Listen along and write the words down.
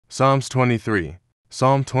Psalms 23.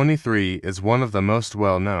 Psalm 23 is one of the most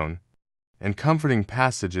well-known and comforting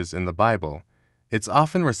passages in the Bible. It's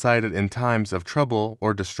often recited in times of trouble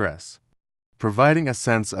or distress, providing a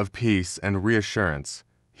sense of peace and reassurance.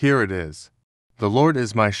 Here it is. The Lord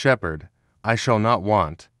is my shepherd, I shall not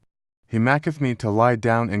want. He maketh me to lie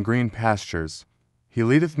down in green pastures. He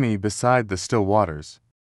leadeth me beside the still waters.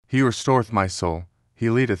 He restoreth my soul.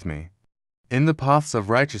 He leadeth me in the paths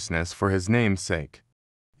of righteousness for his name's sake.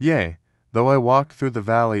 Yea, though I walk through the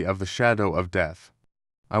valley of the shadow of death,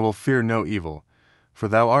 I will fear no evil, for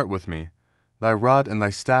thou art with me. Thy rod and thy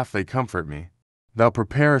staff they comfort me. Thou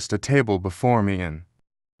preparest a table before me in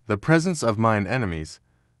the presence of mine enemies.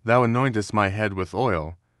 Thou anointest my head with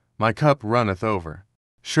oil, my cup runneth over.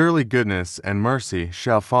 Surely goodness and mercy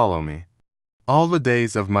shall follow me all the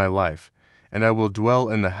days of my life, and I will dwell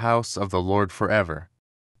in the house of the Lord forever.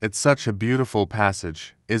 It's such a beautiful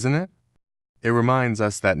passage, isn't it? It reminds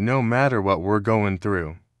us that no matter what we're going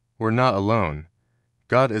through, we're not alone.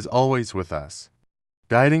 God is always with us,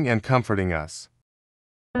 guiding and comforting us.